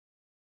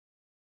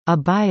A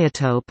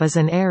biotope is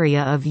an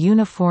area of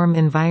uniform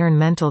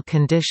environmental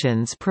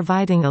conditions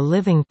providing a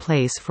living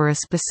place for a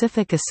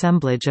specific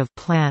assemblage of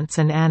plants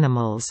and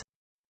animals.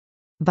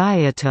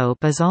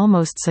 Biotope is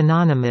almost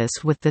synonymous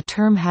with the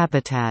term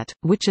habitat,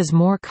 which is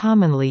more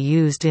commonly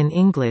used in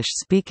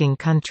English-speaking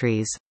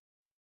countries.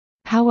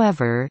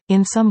 However,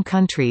 in some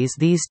countries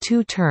these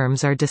two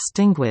terms are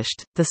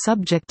distinguished. The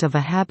subject of a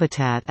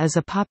habitat is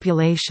a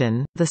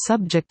population, the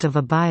subject of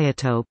a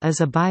biotope is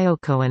a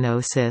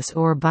biocoenosis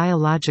or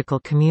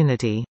biological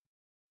community.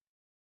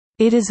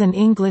 It is an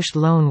English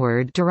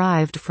loanword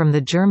derived from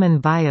the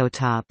German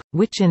Biotope,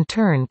 which in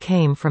turn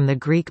came from the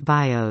Greek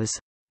bios,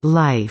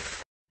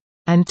 life,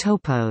 and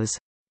topos,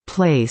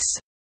 place.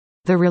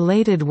 The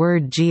related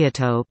word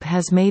geotope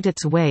has made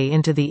its way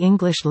into the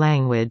English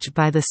language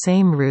by the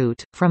same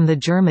route, from the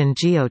German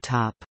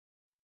geotop.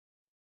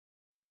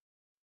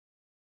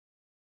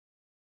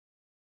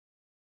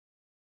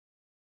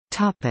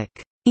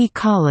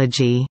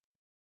 Ecology.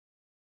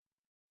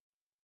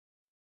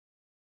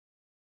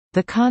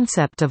 The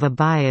concept of a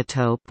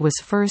biotope was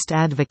first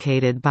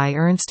advocated by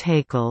Ernst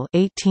Haeckel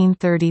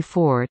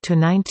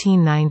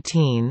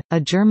 (1834–1919), a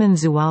German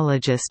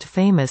zoologist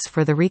famous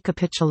for the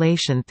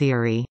recapitulation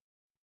theory.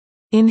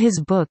 In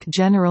his book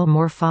General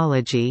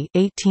Morphology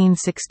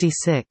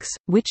 1866,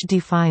 which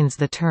defines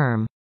the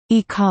term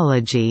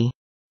ecology,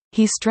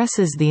 he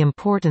stresses the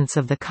importance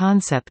of the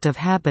concept of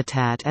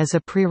habitat as a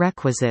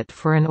prerequisite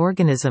for an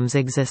organism's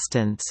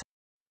existence.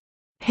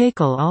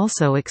 Haeckel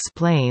also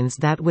explains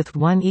that with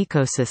one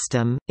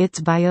ecosystem, its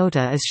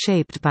biota is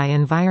shaped by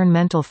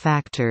environmental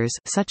factors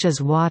such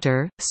as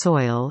water,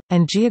 soil,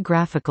 and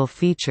geographical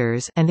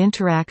features and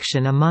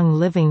interaction among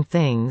living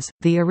things.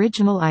 The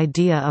original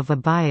idea of a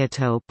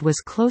biotope was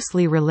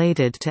closely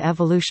related to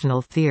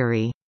evolutional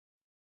theory.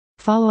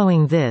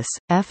 Following this,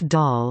 F.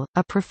 Dahl,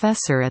 a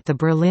professor at the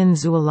Berlin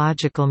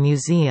Zoological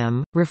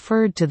Museum,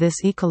 referred to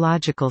this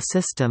ecological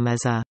system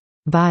as a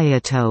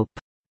biotope.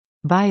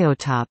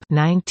 Biotope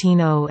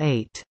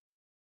 1908.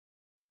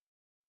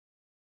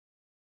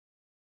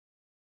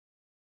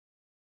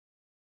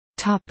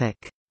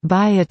 Topic: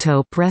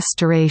 Biotope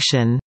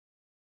restoration.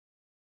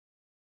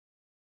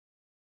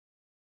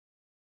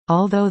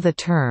 Although the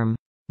term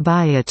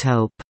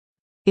biotope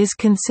is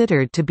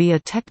considered to be a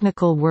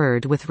technical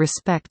word with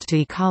respect to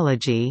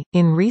ecology,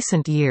 in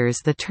recent years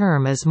the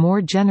term is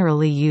more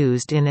generally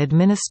used in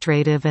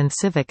administrative and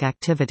civic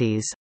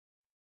activities.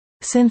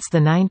 Since the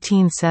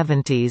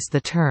 1970s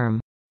the term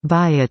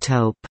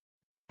biotope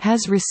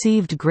has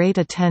received great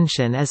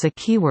attention as a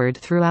keyword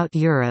throughout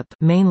Europe,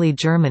 mainly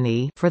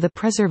Germany, for the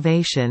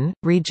preservation,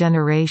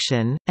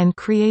 regeneration, and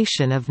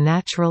creation of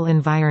natural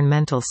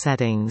environmental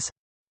settings.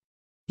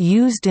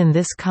 Used in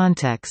this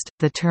context,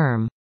 the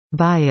term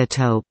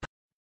biotope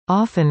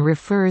often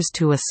refers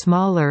to a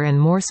smaller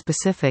and more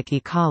specific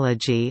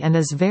ecology and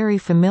is very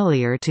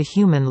familiar to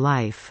human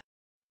life.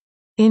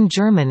 In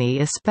Germany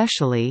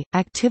especially,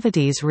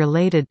 activities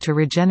related to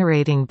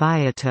regenerating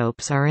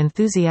biotopes are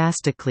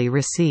enthusiastically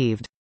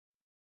received.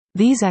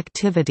 These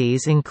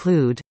activities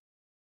include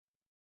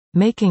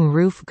making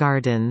roof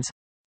gardens,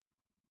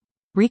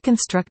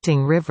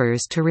 reconstructing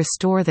rivers to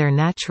restore their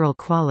natural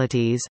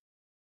qualities,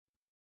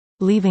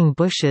 leaving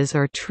bushes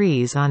or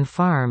trees on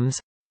farms,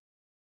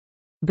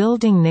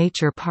 building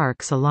nature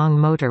parks along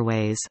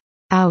motorways,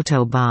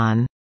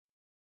 Autobahn,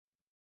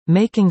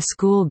 making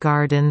school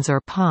gardens or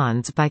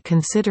ponds by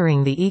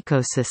considering the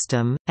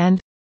ecosystem,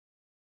 and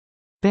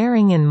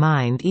bearing in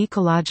mind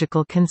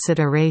ecological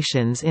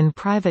considerations in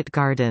private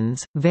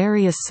gardens.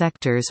 Various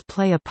sectors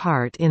play a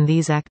part in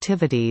these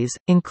activities,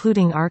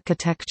 including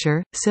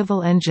architecture,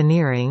 civil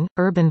engineering,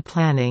 urban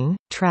planning,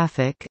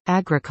 traffic,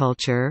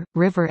 agriculture,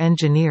 river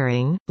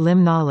engineering,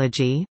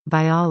 limnology,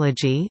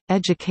 biology,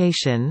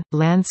 education,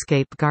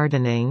 landscape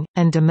gardening,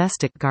 and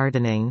domestic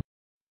gardening.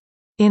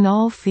 In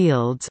all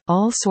fields,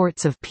 all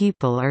sorts of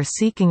people are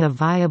seeking a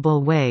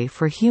viable way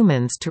for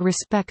humans to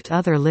respect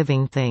other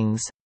living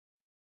things.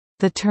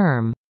 The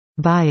term,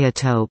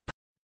 biotope,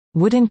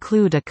 would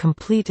include a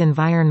complete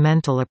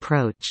environmental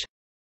approach.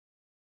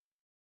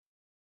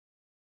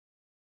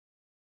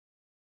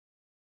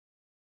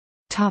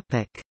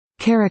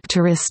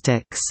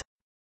 Characteristics.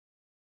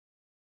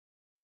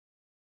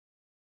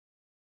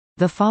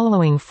 The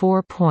following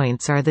 4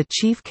 points are the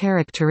chief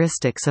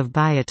characteristics of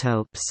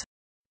biotopes.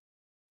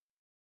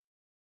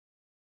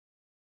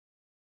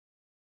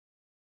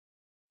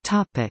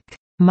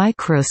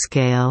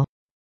 Microscale.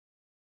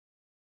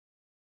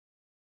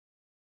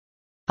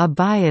 A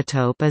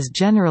biotope is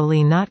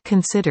generally not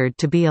considered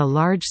to be a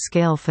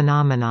large-scale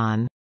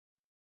phenomenon.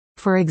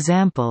 For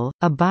example,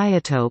 a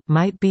biotope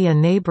might be a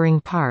neighboring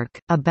park,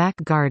 a back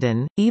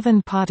garden,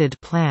 even potted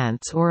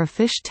plants or a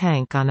fish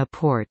tank on a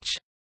porch.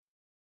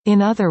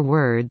 In other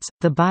words,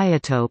 the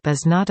biotope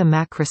is not a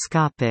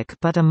macroscopic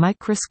but a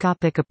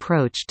microscopic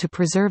approach to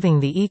preserving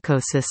the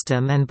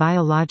ecosystem and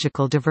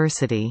biological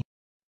diversity.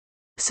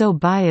 So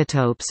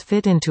biotopes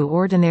fit into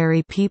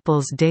ordinary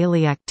people's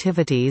daily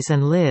activities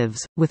and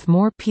lives, with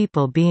more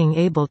people being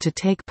able to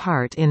take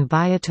part in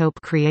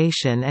biotope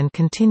creation and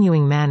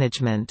continuing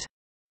management.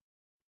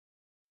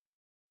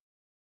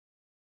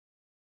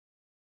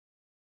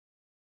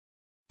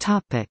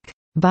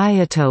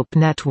 Biotope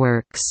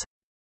networks.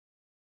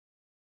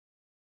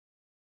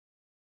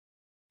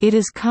 It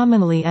is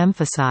commonly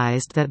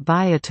emphasized that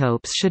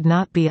biotopes should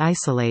not be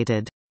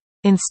isolated.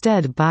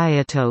 Instead,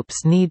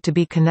 biotopes need to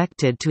be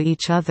connected to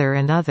each other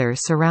and other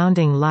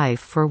surrounding life,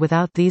 for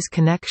without these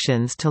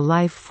connections to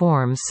life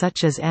forms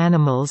such as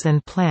animals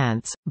and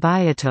plants,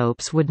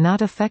 biotopes would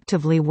not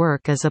effectively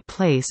work as a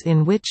place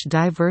in which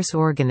diverse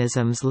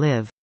organisms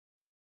live.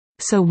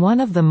 So one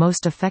of the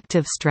most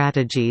effective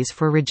strategies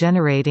for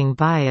regenerating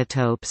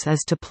biotopes is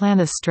to plan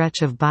a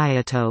stretch of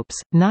biotopes,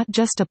 not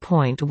just a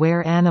point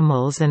where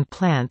animals and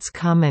plants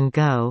come and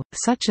go.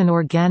 Such an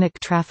organic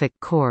traffic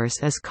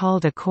course is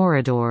called a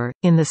corridor.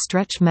 In the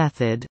stretch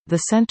method, the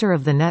center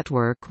of the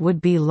network would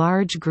be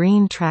large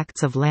green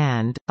tracts of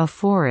land, a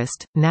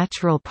forest,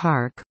 natural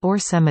park, or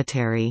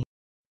cemetery.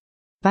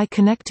 By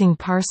connecting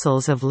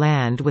parcels of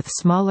land with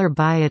smaller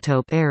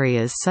biotope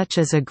areas such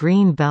as a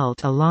green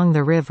belt along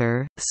the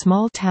river,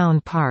 small town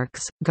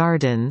parks,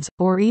 gardens,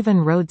 or even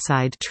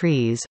roadside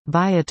trees,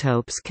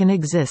 biotopes can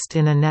exist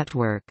in a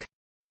network.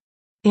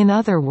 In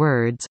other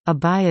words, a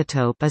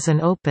biotope is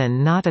an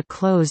open, not a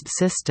closed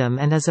system,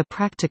 and is a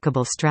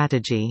practicable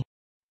strategy.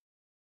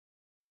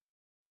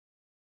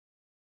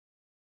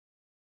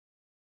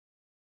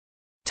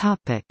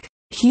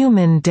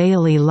 Human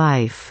daily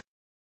life.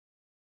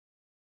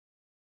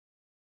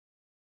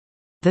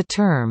 The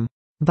term,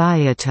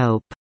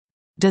 biotope,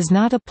 does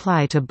not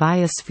apply to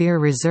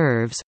biosphere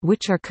reserves,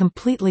 which are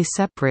completely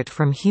separate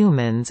from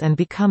humans and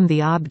become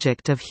the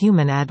object of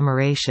human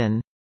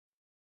admiration.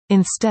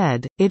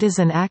 Instead, it is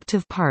an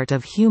active part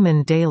of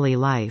human daily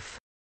life.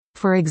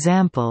 For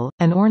example,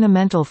 an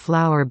ornamental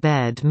flower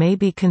bed may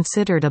be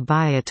considered a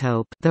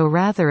biotope, though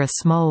rather a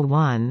small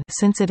one,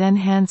 since it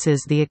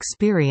enhances the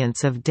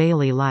experience of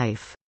daily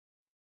life.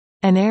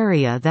 An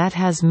area that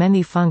has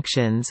many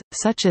functions,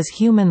 such as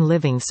human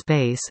living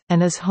space,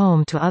 and is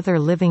home to other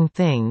living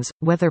things,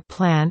 whether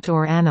plant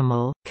or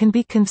animal, can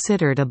be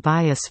considered a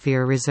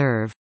biosphere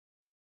reserve.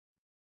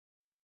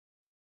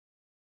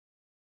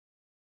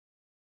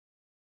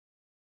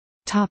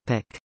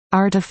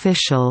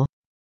 Artificial.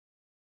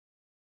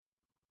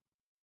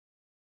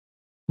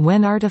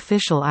 When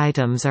artificial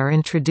items are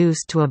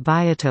introduced to a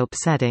biotope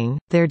setting,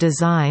 their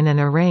design and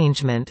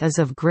arrangement is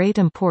of great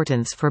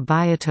importance for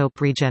biotope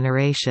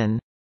regeneration.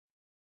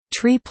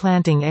 Tree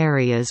planting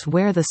areas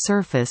where the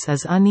surface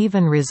is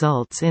uneven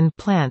results in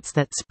plants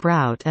that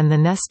sprout and the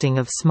nesting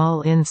of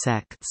small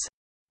insects.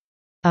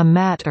 A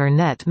mat or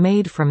net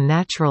made from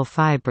natural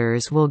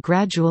fibers will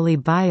gradually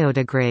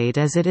biodegrade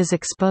as it is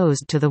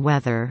exposed to the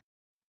weather.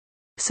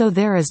 So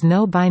there is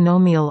no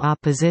binomial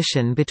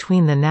opposition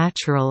between the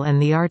natural and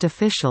the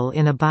artificial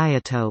in a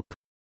biotope.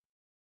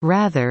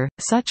 Rather,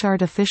 such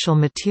artificial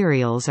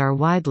materials are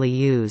widely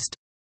used.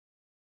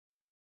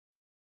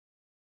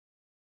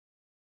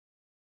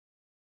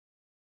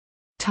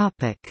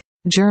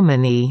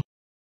 Germany.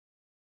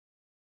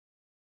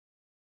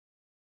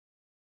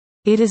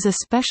 It is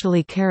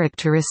especially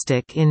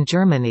characteristic in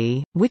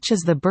Germany, which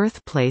is the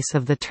birthplace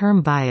of the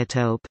term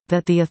biotope,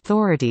 that the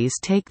authorities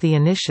take the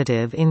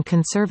initiative in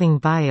conserving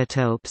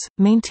biotopes,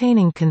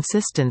 maintaining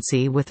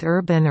consistency with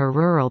urban or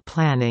rural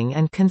planning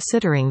and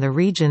considering the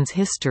region's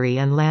history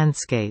and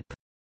landscape.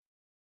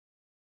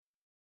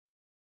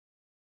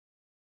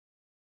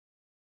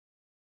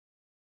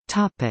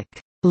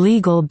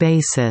 Legal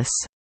basis.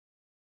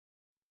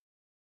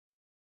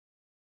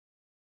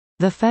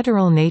 The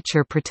Federal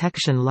Nature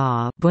Protection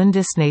Law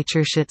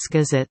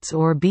Bundesnaturschutzgesetz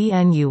or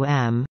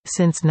BNUM,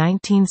 since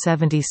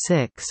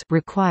 1976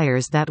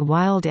 requires that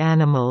wild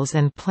animals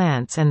and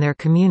plants and their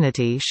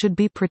community should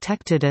be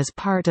protected as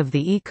part of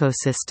the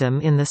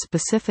ecosystem in the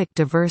specific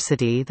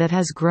diversity that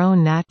has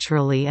grown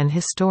naturally and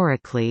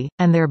historically,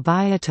 and their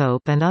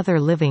biotope and other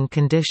living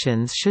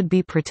conditions should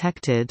be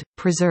protected,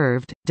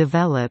 preserved,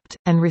 developed,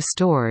 and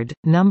restored.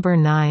 Number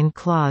 9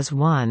 Clause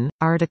 1,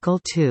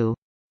 Article 2.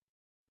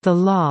 The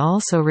law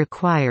also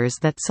requires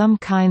that some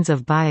kinds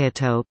of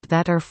biotope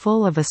that are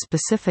full of a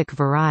specific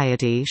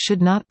variety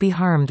should not be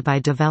harmed by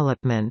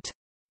development.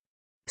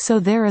 So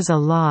there is a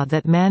law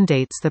that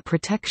mandates the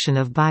protection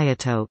of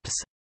biotopes.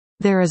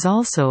 There is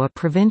also a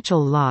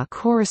provincial law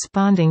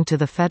corresponding to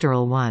the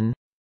federal one.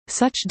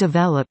 Such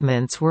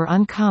developments were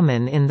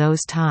uncommon in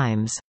those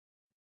times.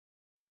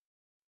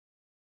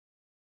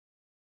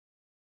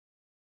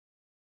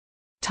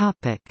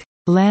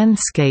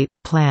 Landscape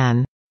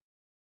plan.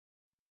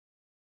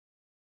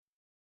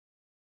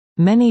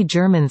 Many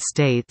German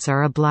states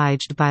are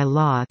obliged by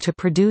law to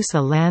produce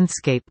a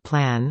landscape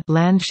plan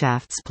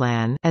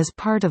Landschaftsplan as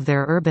part of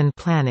their urban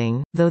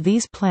planning, though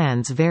these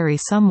plans vary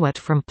somewhat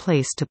from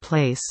place to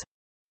place.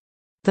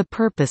 The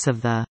purpose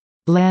of the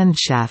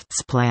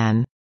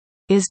Landschaftsplan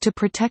is to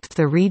protect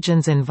the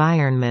region's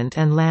environment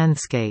and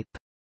landscape.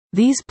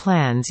 These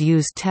plans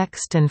use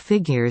text and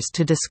figures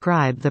to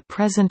describe the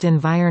present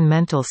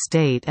environmental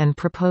state and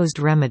proposed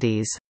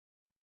remedies.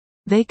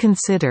 They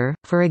consider,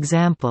 for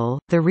example,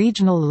 the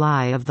regional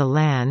lie of the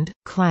land,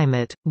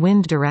 climate,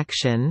 wind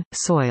direction,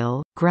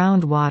 soil,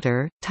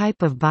 groundwater,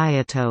 type of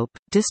biotope,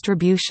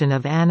 distribution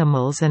of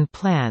animals and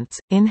plants,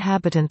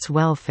 inhabitants'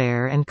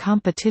 welfare and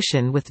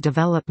competition with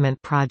development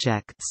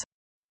projects.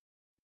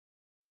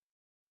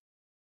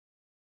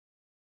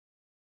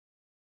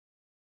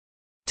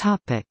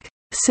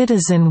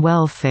 Citizen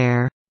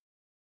welfare.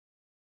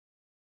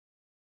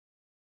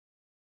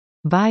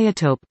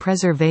 Biotope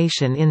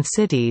preservation in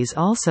cities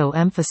also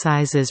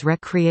emphasizes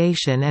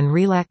recreation and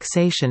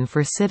relaxation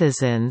for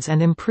citizens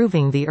and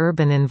improving the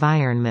urban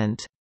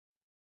environment.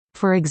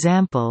 For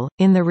example,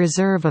 in the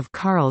reserve of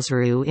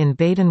Karlsruhe in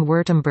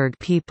Baden-Württemberg,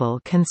 people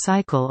can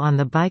cycle on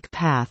the bike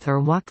path or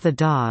walk the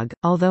dog,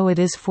 although it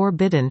is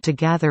forbidden to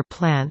gather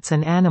plants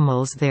and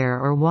animals there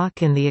or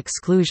walk in the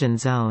exclusion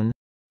zone.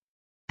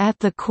 At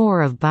the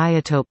core of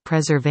biotope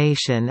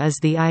preservation is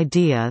the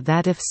idea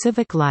that if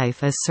civic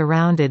life is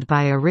surrounded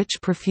by a rich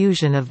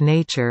profusion of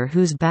nature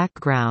whose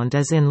background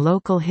is in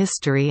local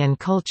history and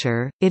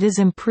culture, it is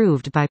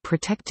improved by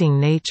protecting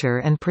nature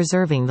and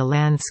preserving the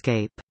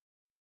landscape.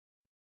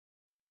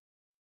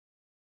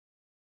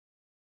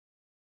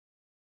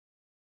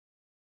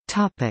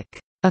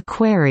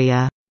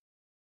 Aquaria.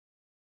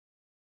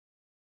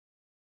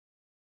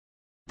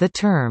 The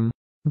term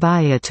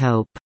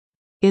biotope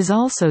is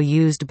also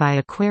used by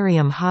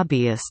aquarium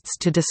hobbyists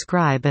to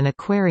describe an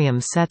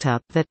aquarium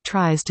setup that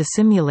tries to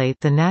simulate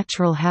the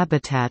natural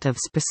habitat of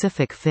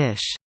specific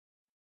fish.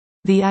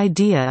 The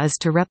idea is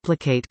to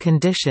replicate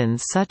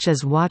conditions such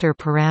as water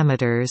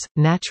parameters,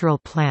 natural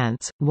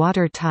plants,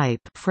 water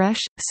type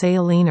fresh,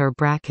 saline or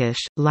brackish,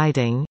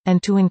 lighting,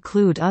 and to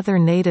include other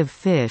native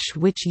fish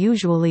which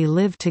usually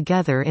live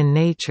together in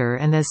nature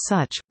and as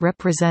such,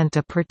 represent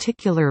a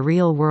particular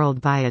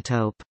real-world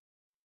biotope.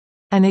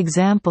 An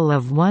example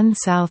of one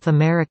South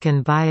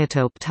American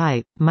biotope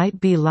type might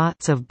be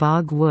lots of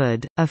bog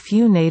wood, a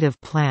few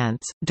native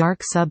plants,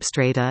 dark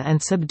substrata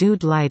and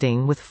subdued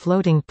lighting with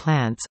floating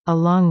plants,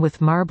 along with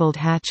marbled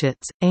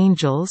hatchets,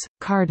 angels,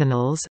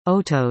 cardinals,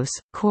 otos,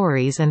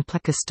 cories and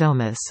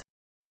plecostomus.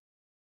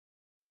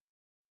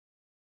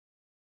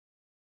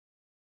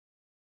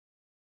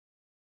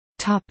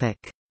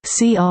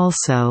 See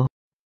also: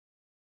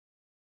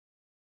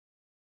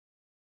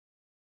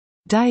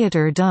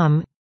 Dieter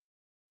Dump,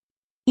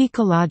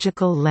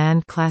 Ecological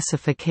land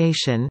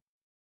classification,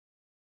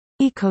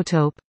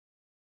 Ecotope,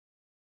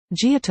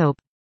 Geotope,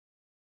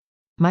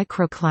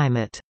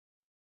 Microclimate.